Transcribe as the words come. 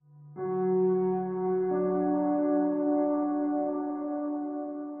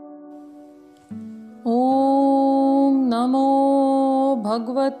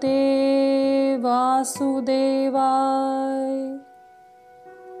भगवते वासुदेवाय।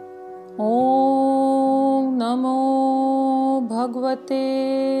 ॐ नमो भगवते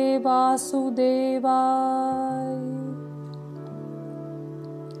वासुदेवाय।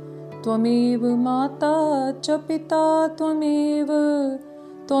 त्वमेव माता च पिता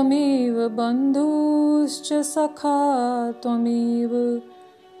त्वमेव बन्धुश्च सखा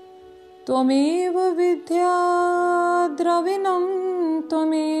त्वमेव विद्या द्रविणं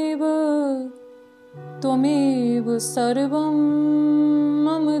त्वमेव सर्वं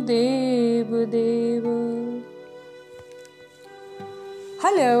मम देव।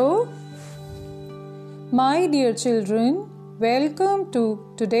 Hello, my dear children, welcome to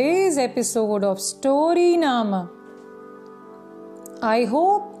today's episode of Story Nama. I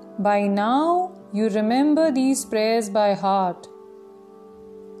hope by now you remember these prayers by heart.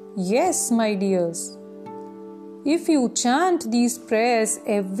 Yes, my dears, if you chant these prayers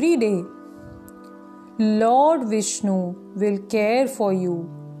every day, Lord Vishnu will care for you,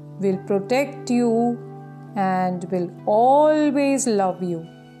 will protect you, and will always love you.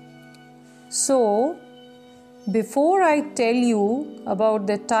 So, before I tell you about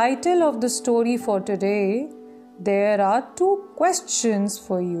the title of the story for today, there are 2 questions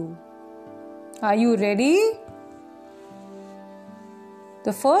for you. Are you ready?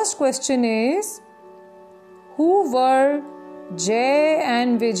 The first question is, who were Jai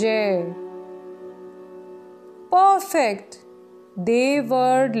and Vijay? Perfect! They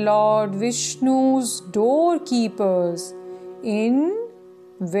were Lord Vishnu's doorkeepers in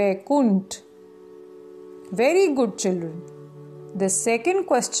Vaikuntha. Very good, children. The second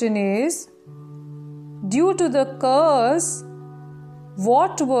question is, due to the curse,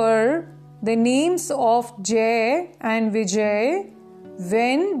 what were the names of Jai and Vijay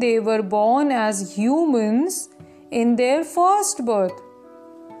when they were born as humans in their first birth?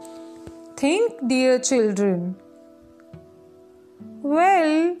 Think, dear children.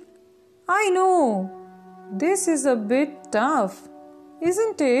 Well, I know this is a bit tough,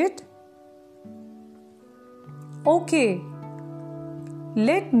 isn't it? Okay,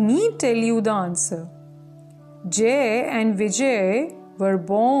 let me tell you the answer. Jai and Vijay were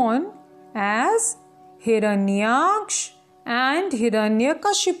born as Hiranyaksh and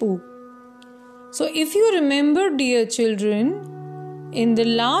Hiranyakashipu. So if you remember, dear children, in the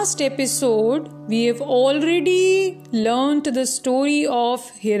last episode we have already learnt the story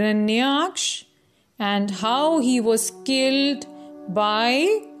of Hiranyaksh and how he was killed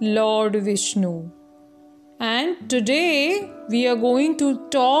by Lord Vishnu. And today we are going to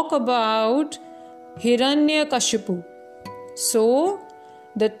talk about Hiranyakashipu. So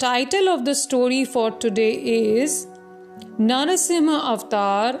the title of the story for today is Narasimha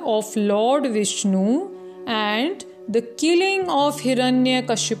Avatar of Lord Vishnu and the killing of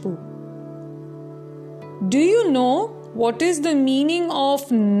Hiranyakashipu. Do you know what is the meaning of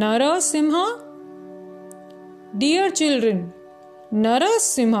Narasimha? Dear children,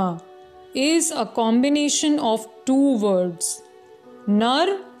 Narasimha is a combination of 2 words.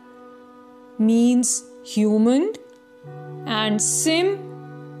 Nar means human and Sim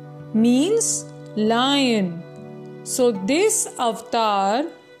means lion. So this avatar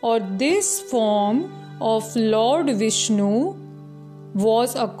or this form of Lord Vishnu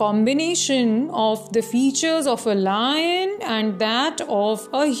was a combination of the features of a lion and that of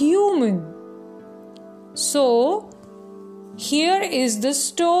a human. So, here is the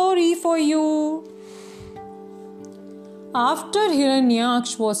story for you. After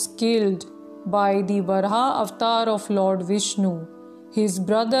Hiranyaksh was killed by the Varaha avatar of Lord Vishnu, his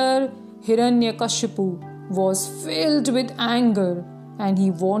brother Hiranyakashipu was filled with anger and he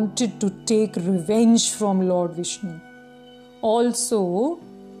wanted to take revenge from Lord Vishnu. Also,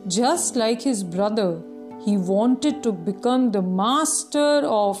 just like his brother, he wanted to become the master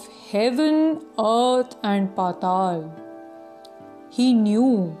of heaven, earth and Patal. He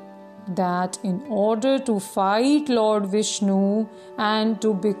knew that in order to fight Lord Vishnu and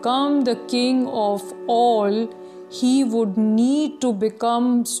to become the king of all, he would need to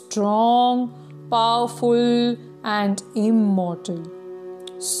become strong, powerful and immortal.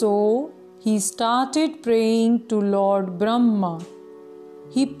 So, he started praying to Lord Brahma.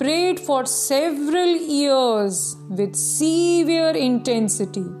 He prayed for several years with severe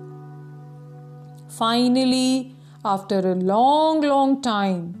intensity. Finally, after a long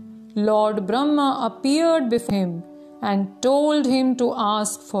time, Lord Brahma appeared before him and told him to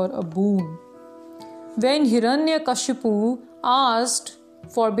ask for a boon. When Hiranyakashipu asked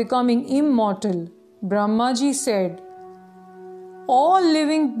for becoming immortal, Brahmaji said, "All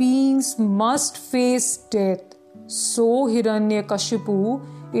living beings must face death. So, Hiranyakashipu,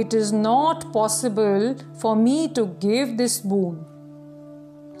 it is not possible for me to give this boon.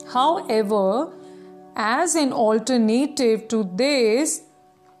 However, as an alternative to this,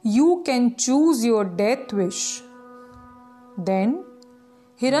 you can choose your death wish. Then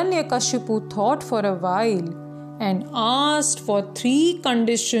Hiranyakashipu thought for a while and asked for 3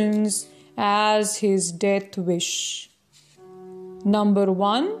 conditions as his death wish. Number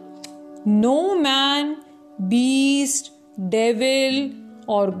 1, no man, beast, devil,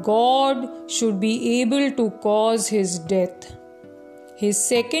 or God should be able to cause his death. His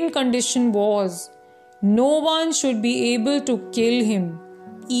second condition was, no one should be able to kill him,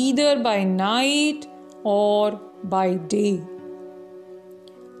 either by night or by day.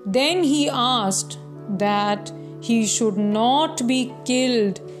 Then he asked that he should not be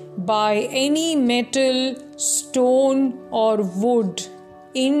killed by any metal, stone, or wood,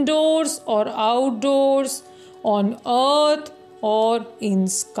 indoors or outdoors, on earth or in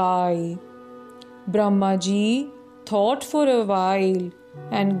sky. Brahmaji thought for a while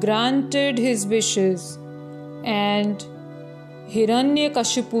and granted his wishes, and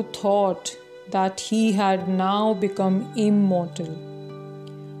Hiranyakashipu thought that he had now become immortal.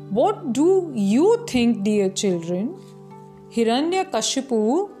 What do you think, dear children?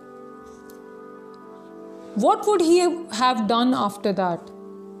 Hiranyakashipu, what would he have done after that?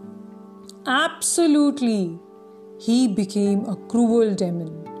 Absolutely, he became a cruel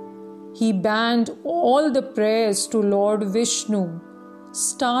demon. He banned all the prayers to Lord Vishnu,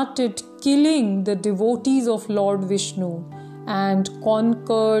 started killing the devotees of Lord Vishnu, and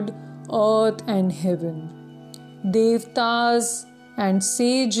conquered earth and heaven. Devtas and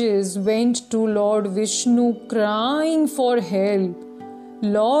sages went to Lord Vishnu crying for help.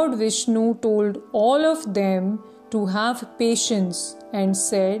 Lord Vishnu told all of them to have patience and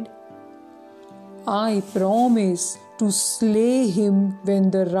said, I promise to slay him when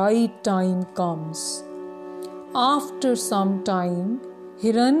the right time comes. After some time,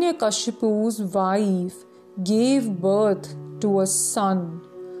 Hiranyakashipu's wife gave birth to a son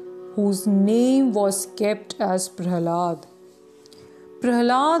whose name was kept as Prahlad.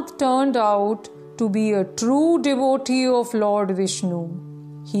 Prahlad turned out to be a true devotee of Lord Vishnu.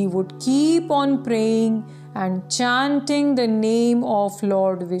 He would keep on praying and chanting the name of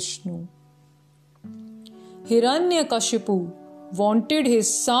Lord Vishnu. Hiranyakashipu wanted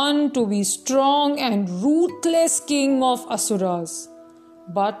his son to be strong and ruthless king of Asuras.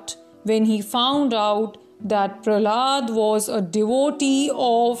 But when he found out that Prahlad was a devotee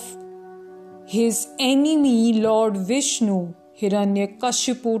of his enemy Lord Vishnu,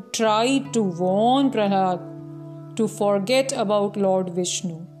 Hiranyakashipu tried to warn Prahlad to forget about Lord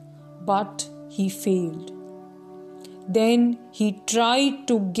Vishnu, but he failed. Then he tried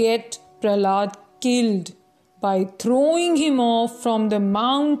to get Prahlad killed by throwing him off from the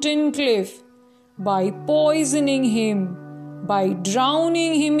mountain cliff, by poisoning him, by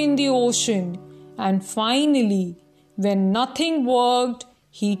drowning him in the ocean, and finally, when nothing worked,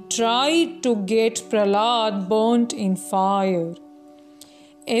 he tried to get Prahlad burnt in fire.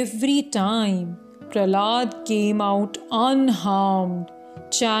 Every time, Prahlad came out unharmed,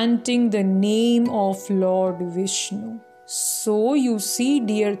 chanting the name of Lord Vishnu. So you see,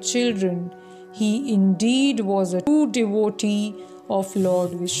 dear children, he indeed was a true devotee of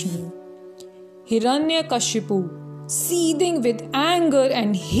Lord Vishnu. Hiranyakashipu, seething with anger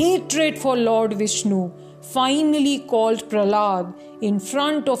and hatred for Lord Vishnu, finally called Prahlad in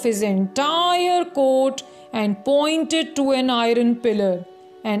front of his entire court and pointed to an iron pillar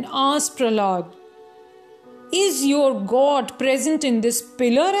and asked Prahlad, Is your God present in this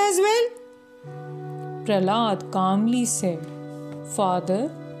pillar as well? Prahlad calmly said, Father,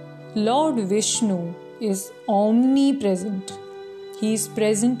 Lord Vishnu is omnipresent. He is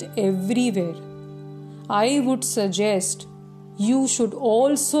present everywhere. I would suggest you should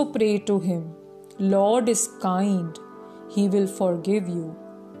also pray to him. Lord is kind. He will forgive you.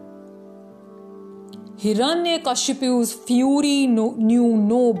 Hiranyakashipu's fury knew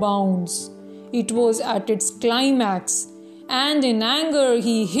no bounds. It was at its climax, and in anger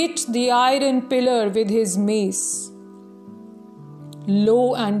he hit the iron pillar with his mace.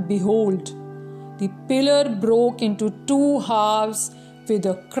 Lo and behold, the pillar broke into 2 halves with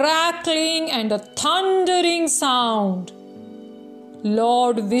a crackling and a thundering sound.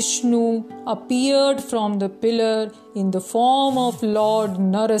 Lord Vishnu appeared from the pillar in the form of Lord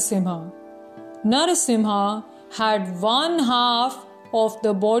Narasimha. Narasimha had 1 half of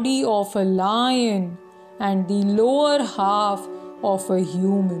the body of a lion and the lower half of a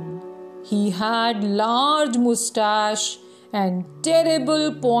human. He had large moustache and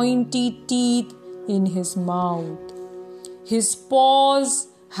terrible pointy teeth in his mouth. His paws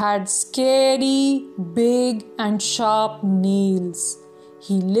had scary, big, and sharp nails.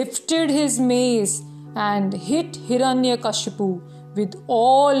 He lifted his mace and hit Hiranyakashipu with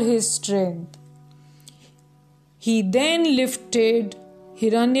all his strength. He then lifted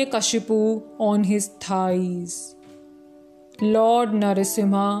Hiranyakashipu on his thighs. Lord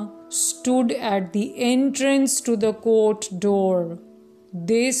Narasimha stood at the entrance to the court door.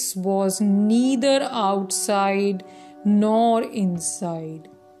 This was neither outside nor inside.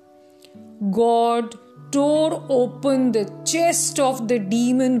 God tore open the chest of the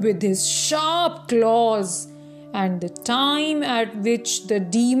demon with his sharp claws, and the time at which the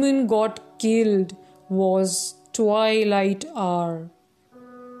demon got killed was twilight hour.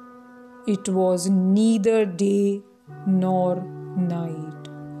 It was neither day nor night.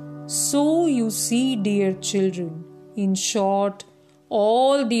 So you see, dear children, in short,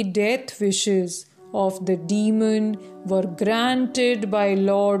 all the death wishes of the demon were granted by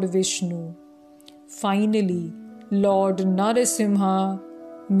Lord Vishnu. Finally, Lord Narasimha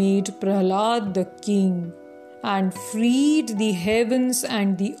made Prahlad the king and freed the heavens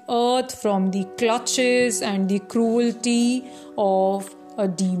and the earth from the clutches and the cruelty of a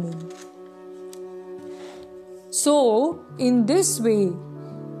demon. So, in this way,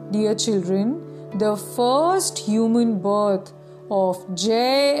 dear children, the first human birth of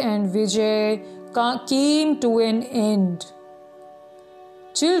Jai and Vijay came to an end.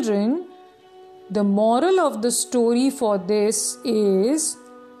 Children, the moral of the story for this is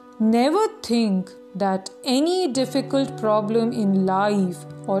never think that any difficult problem in life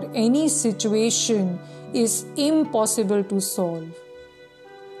or any situation is impossible to solve.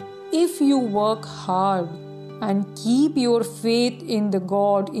 If you work hard and keep your faith in the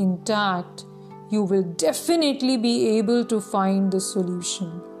God intact, you will definitely be able to find the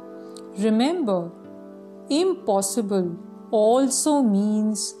solution. Remember, impossible also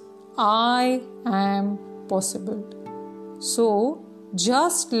means I am possible. So,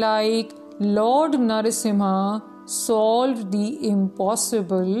 just like Lord Narasimha solved the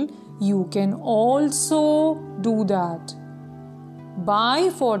impossible, you can also do that. Bye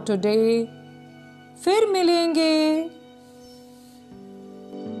for today. फिर मिलेंगे.